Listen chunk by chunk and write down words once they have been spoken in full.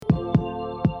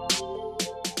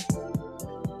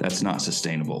That's not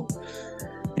sustainable.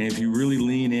 And if you really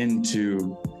lean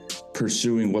into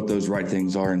pursuing what those right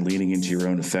things are and leaning into your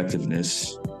own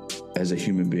effectiveness as a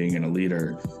human being and a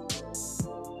leader,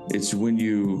 it's when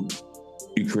you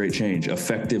create change.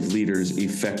 Effective leaders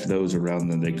affect those around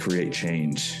them. They create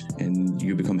change, and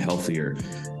you become healthier.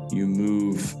 You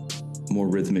move more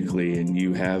rhythmically, and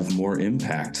you have more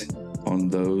impact on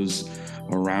those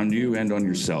around you and on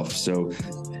yourself. So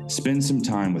spend some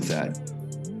time with that.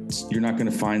 You're not going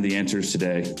to find the answers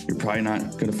today. You're probably not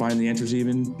going to find the answers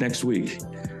even next week.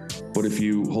 But if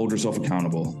you hold yourself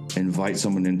accountable, invite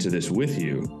someone into this with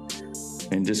you,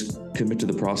 and just commit to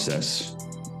the process,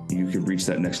 you could reach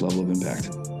that next level of impact.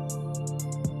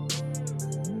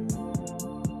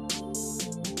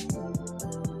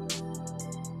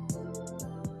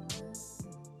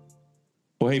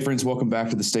 Well, hey friends, welcome back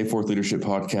to the Stay Forth Leadership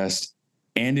Podcast.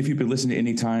 And if you've been listening at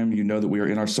any time, you know that we are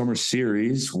in our summer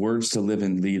series, Words to Live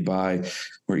and Lead By,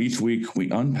 where each week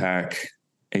we unpack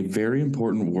a very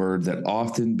important word that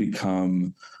often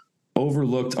become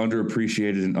overlooked,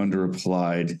 underappreciated, and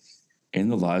underapplied in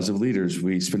the lives of leaders.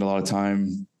 We spend a lot of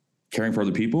time caring for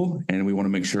other people, and we want to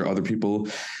make sure other people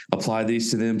apply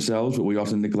these to themselves, but we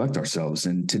often neglect ourselves.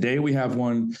 And today we have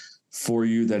one for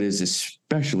you that is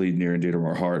especially near and dear to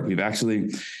our heart. We've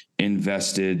actually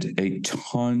invested a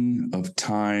ton of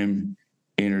time,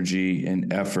 energy,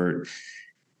 and effort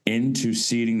into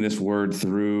seeding this word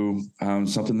through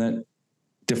something that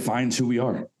defines who we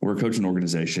are. We're a coaching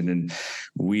organization, and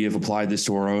we have applied this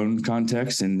to our own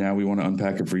context, and now we want to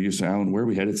unpack it for you. So, Alan, where are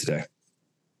we headed today?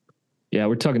 Yeah,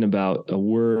 we're talking about a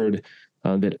word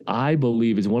that I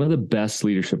believe is one of the best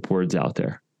leadership words out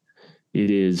there. It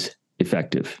is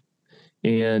effective.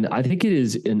 And I think it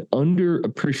is an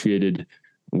underappreciated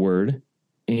word.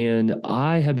 And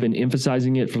I have been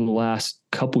emphasizing it for the last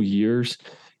couple years.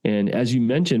 And as you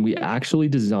mentioned, we actually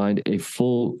designed a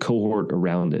full cohort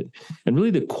around it. And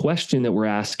really the question that we're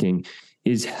asking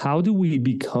is, how do we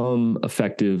become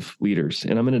effective leaders?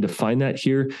 And I'm going to define that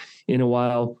here in a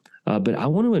while. But I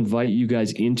want to invite you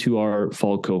guys into our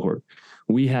fall cohort.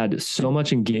 We had so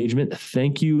much engagement.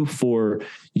 Thank you for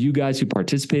you guys who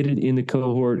participated in the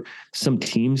cohort. Some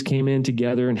teams came in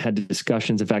together and had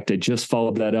discussions. In fact, I just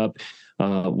followed that up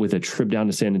with a trip down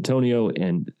to San Antonio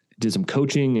and did some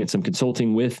coaching and some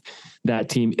consulting with that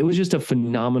team. It was just a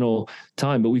phenomenal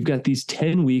time. But we've got these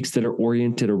 10 weeks that are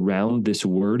oriented around this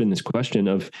word and this question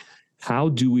of, how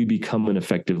do we become an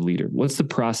effective leader? What's the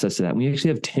process of that? We actually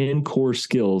have 10 core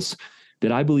skills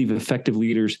that I believe effective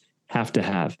leaders have to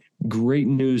have. Great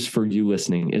news for you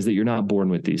listening is that you're not born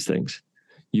with these things.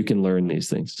 You can learn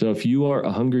these things. So if you are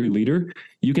a hungry leader,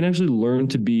 you can actually learn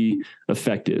to be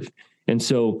effective. And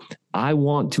so I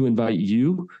want to invite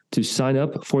you to sign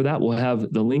up for that. We'll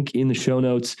have the link in the show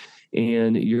notes.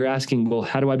 And you're asking, well,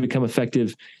 how do I become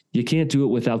effective? You can't do it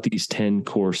without these 10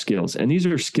 core skills. And these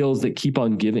are skills that keep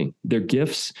on giving. They're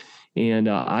gifts. And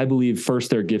I believe first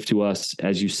they're a gift to us.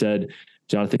 As you said,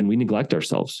 Jonathan, we neglect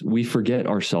ourselves. We forget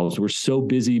ourselves. We're so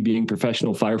busy being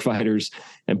professional firefighters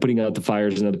and putting out the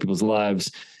fires in other people's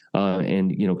lives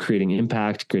and creating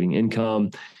impact, creating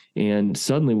income. And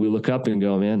suddenly we look up and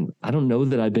go, man, I don't know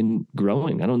that I've been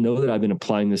growing. I don't know that I've been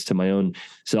applying this to my own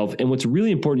self. And what's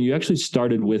really important, you actually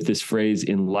started with this phrase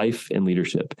in life and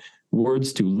leadership.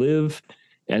 Words to live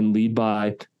and lead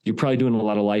by. You're probably doing a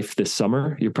lot of life this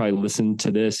summer. You're probably listening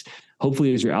to this.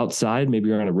 Hopefully as you're outside, maybe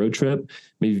you're on a road trip,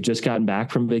 maybe you've just gotten back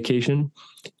from vacation.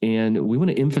 And we want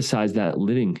to emphasize that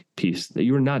living piece, that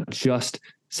you are not just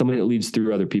somebody that leads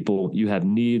through other people. You have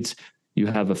needs, you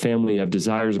have a family, you have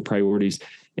desires and priorities.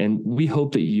 And we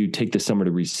hope that you take the summer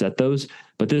to reset those.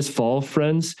 But this fall,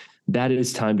 friends, that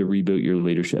is time to reboot your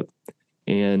leadership.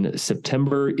 And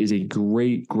September is a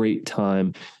great, great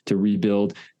time to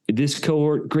rebuild. This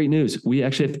cohort, great news. We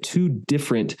actually have 2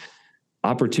 different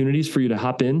opportunities for you to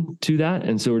hop in to that.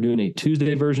 And so we're doing a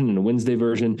Tuesday version and a Wednesday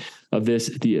version of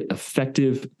this. The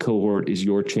effective cohort is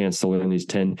your chance to learn these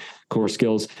 10 core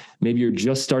skills. Maybe you're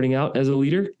just starting out as a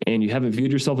leader and you haven't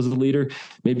viewed yourself as a leader.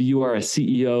 Maybe you are a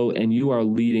CEO and you are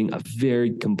leading a very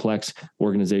complex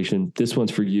organization. This one's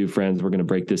for you, friends. We're going to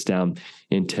break this down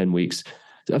in 10 weeks.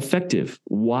 Effective.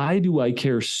 Why do I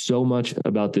care so much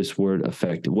about this word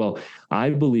effective? Well, I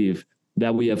believe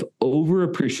that we have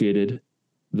overappreciated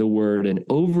the word and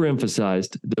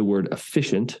overemphasized the word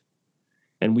efficient,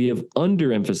 and we have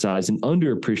underemphasized and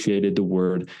underappreciated the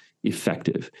word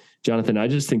effective. Jonathan, I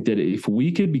just think that if we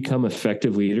could become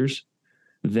effective leaders,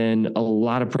 then a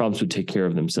lot of problems would take care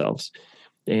of themselves.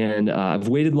 And I've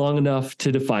waited long enough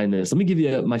to define this. Let me give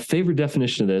you my favorite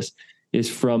definition of this is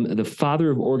from the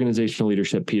father of organizational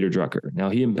leadership, Peter Drucker. Now,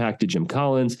 he impacted Jim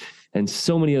Collins and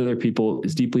so many other people,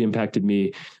 has deeply impacted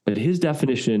me. But his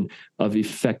definition of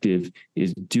effective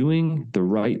is doing the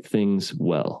right things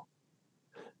well.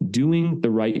 Doing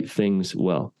the right things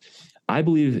well. I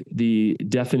believe the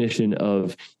definition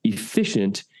of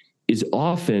efficient is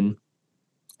often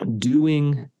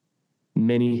doing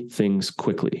many things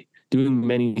quickly. Doing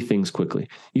many things quickly.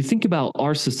 You think about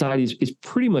our society is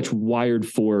pretty much wired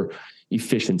for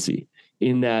efficiency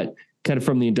in that kind of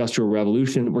from the Industrial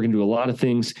Revolution, we're going to do a lot of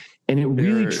things, and it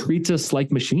really treats us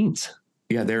like machines.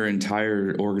 Yeah, there are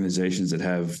entire organizations that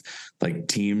have like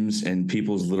teams, and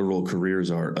people's literal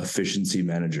careers are efficiency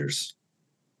managers.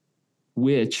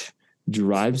 Which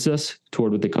drives us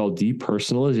toward what they call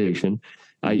depersonalization,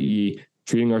 i.e.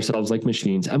 treating ourselves like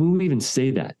machines. I mean, we even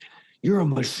say that. You're a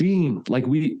machine. Like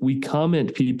we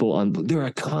comment people on, they're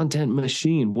a content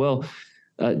machine. Well,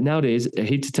 nowadays, I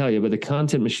hate to tell you, but the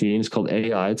content machine is called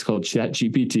AI. It's called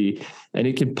ChatGPT, and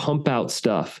it can pump out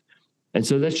stuff. And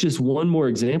so that's just one more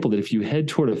example that if you head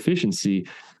toward efficiency,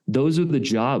 those are the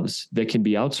jobs that can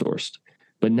be outsourced.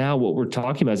 But now what we're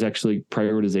talking about is actually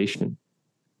prioritization,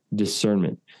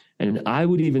 discernment. And I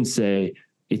would even say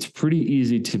it's pretty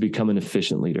easy to become an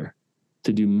efficient leader,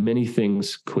 to do many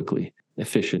things quickly,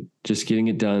 efficient, just getting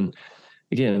it done.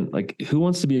 Again, like who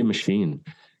wants to be a machine?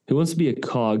 Who wants to be a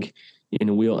cog in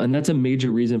a wheel? And that's a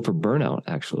major reason for burnout,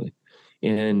 actually.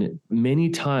 And many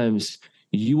times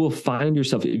you will find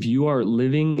yourself, if you are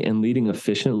living and leading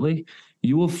efficiently,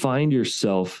 you will find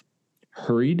yourself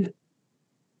hurried,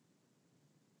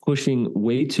 pushing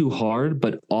way too hard,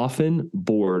 but often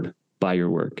bored by your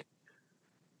work.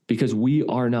 Because we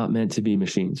are not meant to be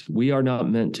machines. We are not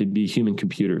meant to be human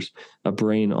computers, a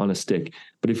brain on a stick.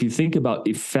 But if you think about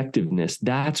effectiveness,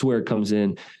 that's where it comes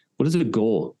in. What is a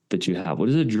goal that you have? What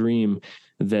is a dream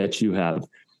that you have?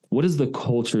 What is the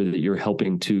culture that you're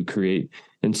helping to create?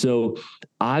 And so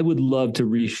I would love to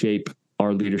reshape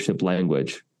our leadership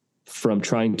language from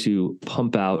trying to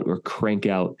pump out or crank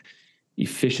out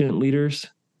efficient leaders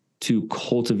to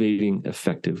cultivating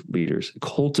effective leaders.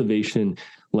 Cultivation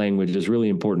language is really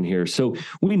important here. So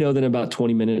we know that in about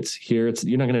 20 minutes here,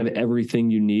 you're not going to have everything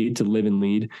you need to live and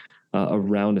lead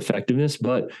around effectiveness,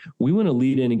 but we want to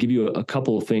lead in and give you a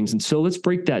couple of things. And so let's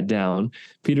break that down.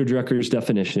 Peter Drucker's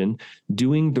definition,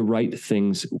 doing the right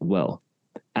things well.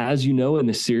 As you know, in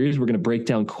this series, we're going to break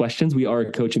down questions. We are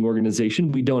a coaching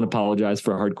organization. We don't apologize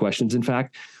for hard questions. In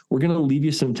fact, we're going to leave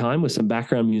you some time with some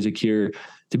background music here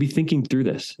to be thinking through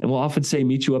this. And we'll often say,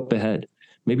 meet you up ahead.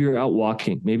 Maybe you're out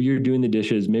walking. Maybe you're doing the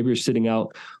dishes. Maybe you're sitting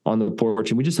out on the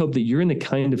porch. And we just hope that you're in the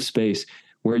kind of space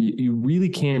where you really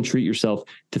can treat yourself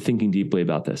to thinking deeply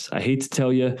about this. I hate to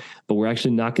tell you, but we're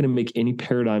actually not going to make any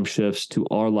paradigm shifts to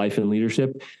our life and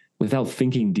leadership without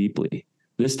thinking deeply.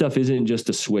 This stuff isn't just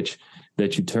a switch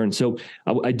that you turn. So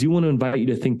I do want to invite you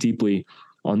to think deeply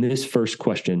on this first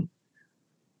question.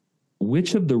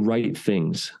 Which of the right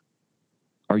things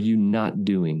are you not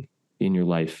doing in your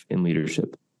life and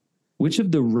leadership? Which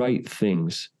of the right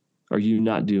things are you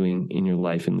not doing in your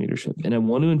life and leadership? And I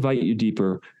want to invite you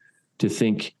deeper to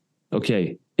think,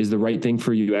 okay, is the right thing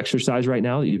for you to exercise right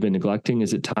now that you've been neglecting?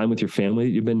 Is it time with your family that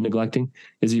you've been neglecting?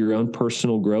 Is it your own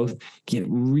personal growth? Get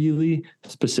really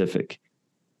specific.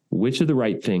 Which of the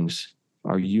right things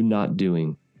are you not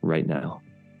doing right now?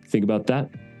 Think about that.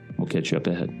 We'll catch you up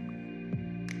ahead.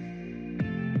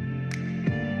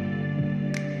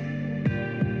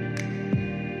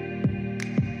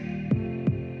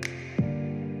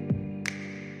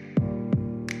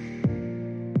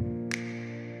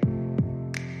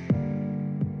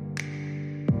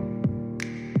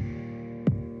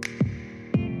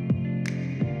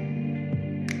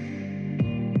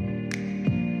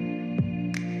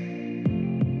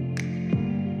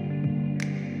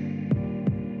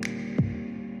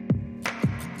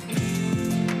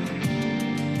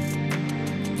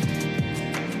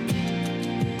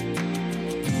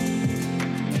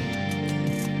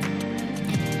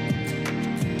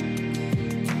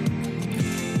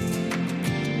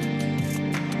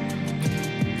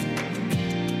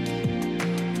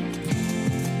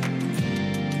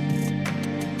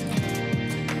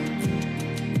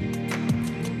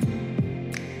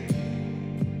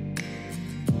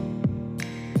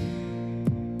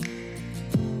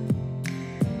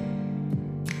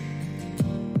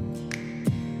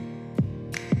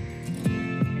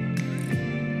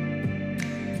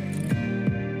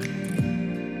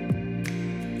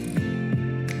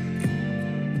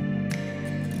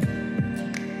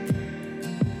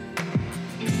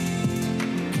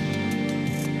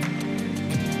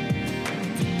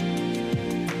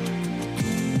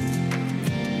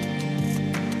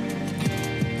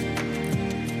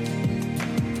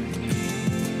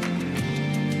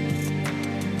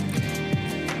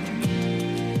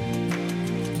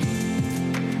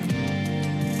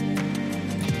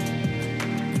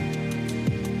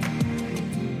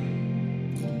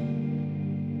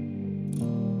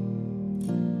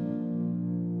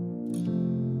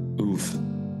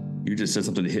 You just said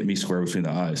something that hit me square between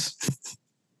the eyes.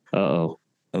 Uh-oh.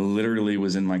 I literally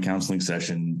was in my counseling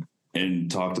session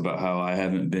and talked about how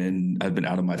I've been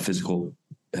out of my physical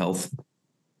health,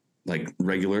 like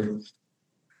regular.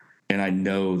 And I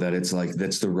know that it's like,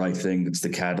 that's the right thing. That's the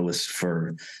catalyst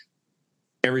for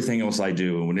everything else I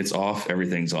do. And when it's off,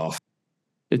 everything's off.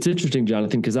 It's interesting,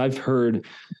 Jonathan, because I've heard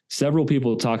several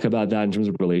people talk about that in terms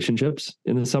of relationships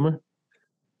in the summer.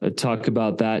 Talk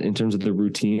about that in terms of the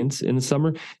routines in the summer.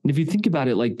 And if you think about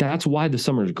it, like that's why the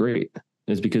summer is great,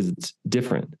 is because it's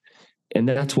different. And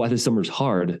that's why the summer's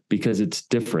hard, because it's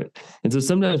different. And so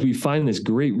sometimes we find this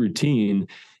great routine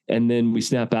and then we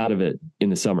snap out of it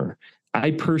in the summer. I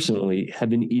personally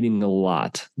have been eating a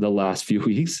lot the last few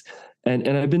weeks, and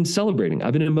I've been celebrating.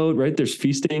 I've been in a mode, right? There's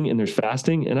feasting and there's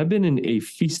fasting, and I've been in a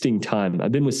feasting time.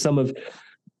 I've been with some of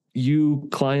you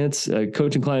clients,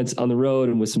 coaching clients on the road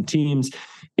and with some teams.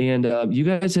 And you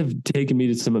guys have taken me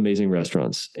to some amazing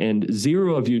restaurants, and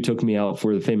 0 of you took me out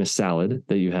for the famous salad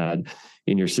that you had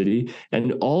in your city.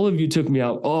 And all of you took me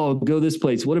out. Oh, go this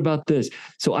place. What about this?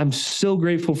 So I'm so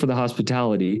grateful for the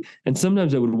hospitality. And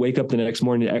sometimes I would wake up the next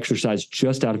morning to exercise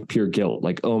just out of pure guilt.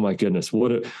 Like, oh my goodness, what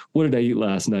did I eat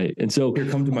last night? And so here,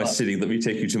 come to my city. Let me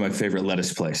take you to my favorite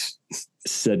lettuce place.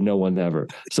 Said no one ever.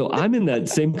 So I'm in that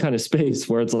same kind of space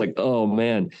where it's like, oh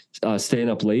man, staying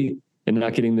up late and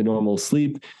not getting the normal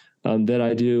sleep that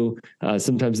I do.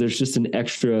 Sometimes there's just an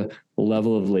extra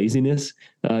level of laziness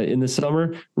in the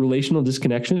summer. Relational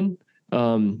disconnection.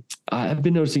 I've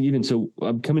been noticing even, so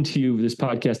I'm coming to you this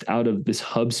podcast out of this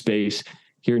hub space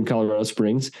here in Colorado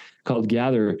Springs called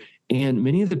Gather. And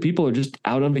many of the people are just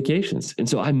out on vacations. And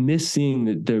so I miss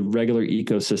seeing the regular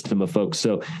ecosystem of folks.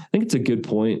 So I think it's a good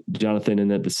point, Jonathan, in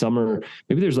that the summer,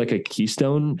 maybe there's like a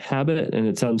keystone habit. And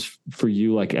it sounds for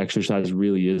you like exercise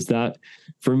really is that.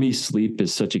 For me, sleep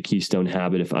is such a keystone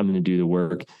habit. If I'm going to do the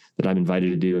work that I'm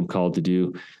invited to do and called to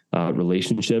do,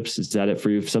 relationships, is that it for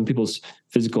you? Some people's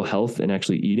physical health and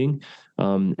actually eating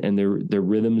and their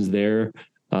rhythms there.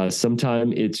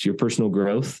 Sometime it's your personal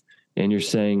growth. And you're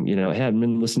saying, hey, I haven't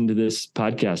been listening to this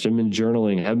podcast. I've been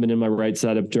journaling. I haven't been in my right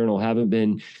side up journal. Haven't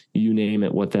been, you name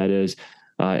it, what that is.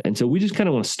 And so we just kind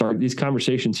of want to start these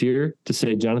conversations here to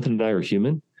say, Jonathan and I are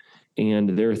human. And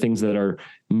there are things that are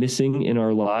missing in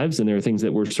our lives. And there are things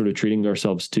that we're sort of treating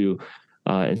ourselves to.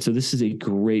 And so this is a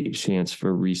great chance for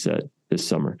a reset this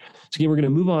summer. So again, we're going to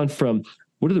move on from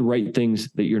what are the right things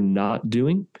that you're not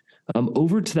doing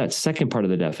over to that second part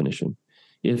of the definition.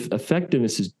 If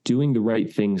effectiveness is doing the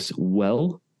right things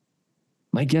well,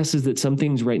 my guess is that some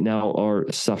things right now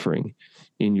are suffering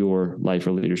in your life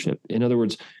or leadership. In other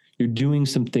words, you're doing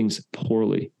some things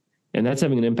poorly, and that's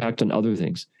having an impact on other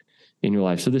things in your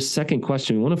life. So this second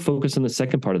question, we want to focus on the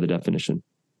second part of the definition.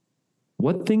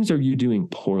 What things are you doing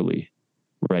poorly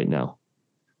right now?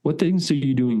 What things are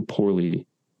you doing poorly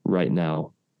right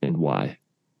now, and why?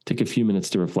 Take a few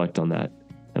minutes to reflect on that,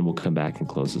 and we'll come back and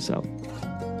close this out.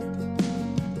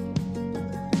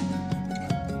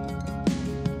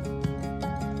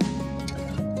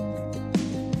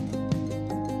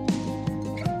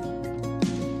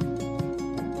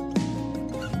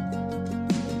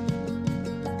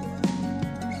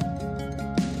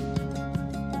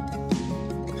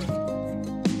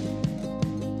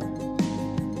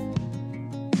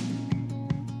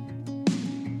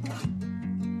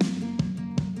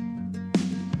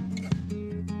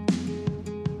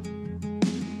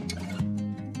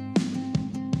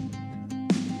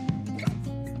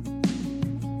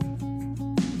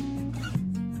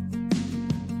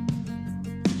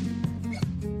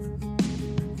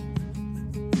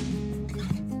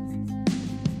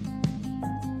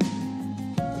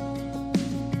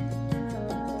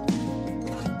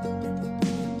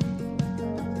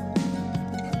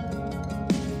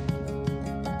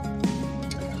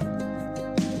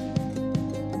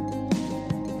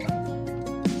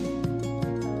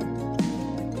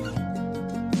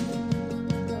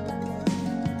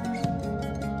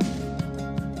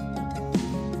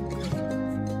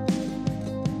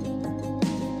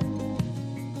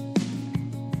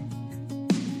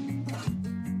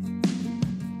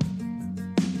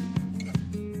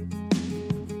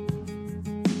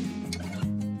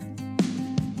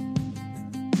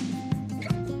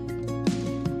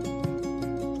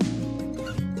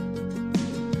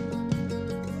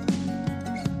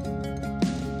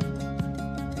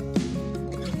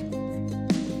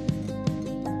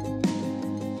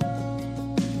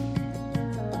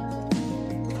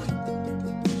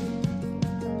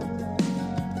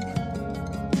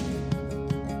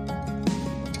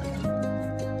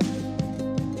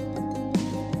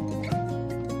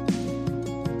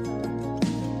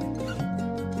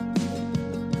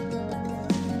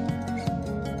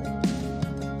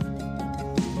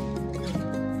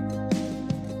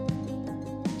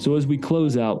 So as we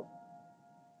close out,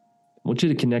 I want you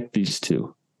to connect these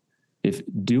two. If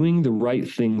doing the right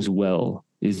things well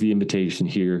is the invitation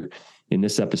here in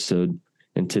this episode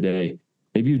and today,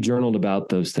 maybe you journaled about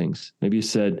those things. Maybe you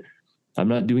said, I'm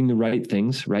not doing the right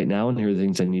things right now, and here are the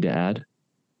things I need to add.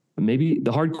 Maybe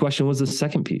the hard question was the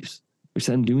second piece. We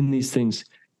said, I'm doing these things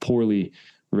poorly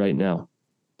right now.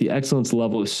 The excellence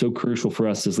level is so crucial for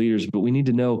us as leaders, but we need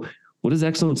to know, what does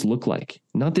excellence look like?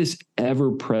 Not this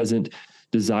ever-present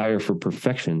desire for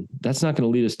perfection. That's not going to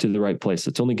lead us to the right place.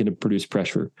 It's only going to produce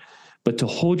pressure. But to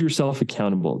hold yourself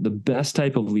accountable, the best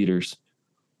type of leaders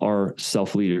are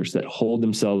self-leaders that hold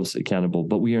themselves accountable,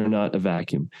 but we are not a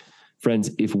vacuum.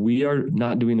 Friends, if we are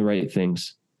not doing the right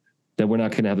things, then we're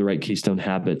not going to have the right keystone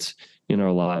habits in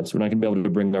our lives. We're not going to be able to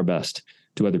bring our best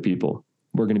to other people.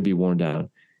 We're going to be worn down.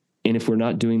 And if we're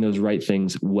not doing those right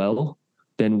things well,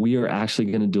 then we are actually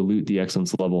going to dilute the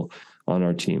excellence level on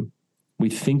our team. We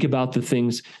think about the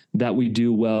things that we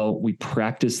do well, we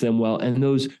practice them well, and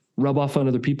those rub off on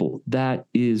other people. That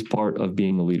is part of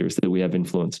being a leader, so that we have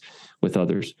influence with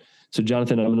others. So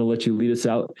Jonathan, I'm going to let you lead us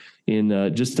out in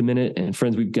just a minute. And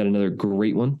friends, we've got another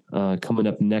great one coming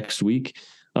up next week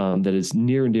that is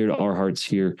near and dear to our hearts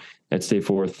here at Stay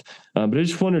Forth. But I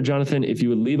just wonder, Jonathan, if you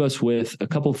would leave us with a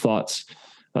couple thoughts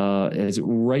as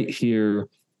right here,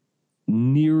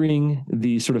 nearing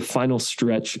the sort of final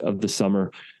stretch of the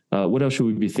summer. What else should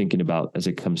we be thinking about as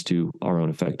it comes to our own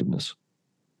effectiveness?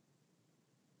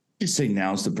 You say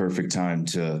now's the perfect time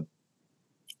to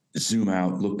zoom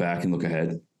out, look back, and look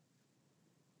ahead.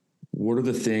 What are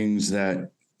the things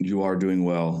that you are doing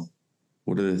well?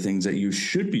 What are the things that you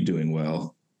should be doing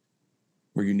well,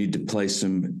 where you need to place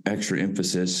some extra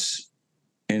emphasis?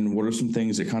 And what are some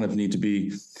things that kind of need to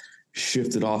be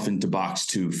shifted off into box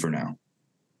 2 for now?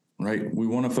 Right? We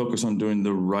want to focus on doing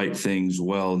the right things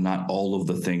well, not all of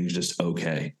the things just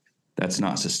okay. That's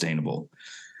not sustainable.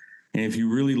 And if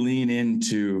you really lean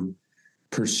into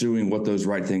pursuing what those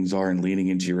right things are and leaning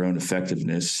into your own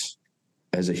effectiveness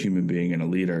as a human being and a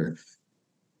leader,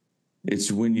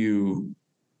 it's when you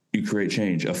create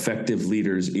change. Effective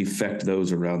leaders affect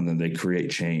those around them. They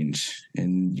create change,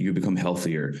 and you become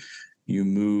healthier. You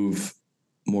move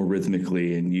more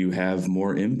rhythmically, and you have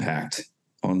more impact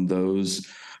on those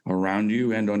around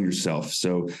you and on yourself.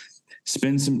 So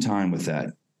spend some time with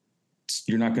that.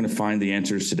 You're not going to find the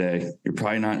answers today. You're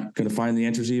probably not going to find the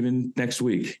answers even next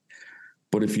week.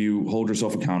 But if you hold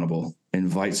yourself accountable,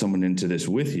 invite someone into this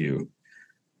with you,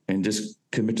 and just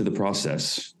commit to the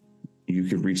process, you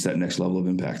could reach that next level of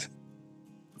impact.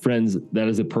 Friends, that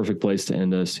is a perfect place to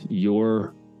end us.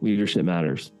 Your leadership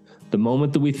matters. The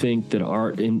moment that we think that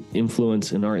our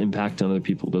influence and our impact on other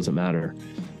people doesn't matter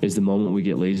is the moment we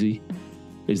get lazy,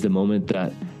 is the moment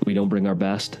that we don't bring our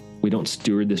best. We don't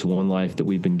steward this one life that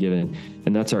we've been given.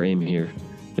 And that's our aim here,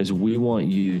 is we want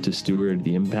you to steward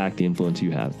the impact, the influence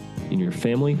you have in your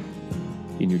family,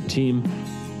 in your team,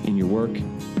 in your work,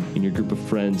 in your group of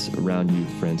friends around you.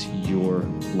 Friends, your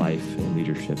life and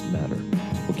leadership matter.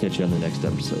 We'll catch you on the next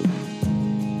episode.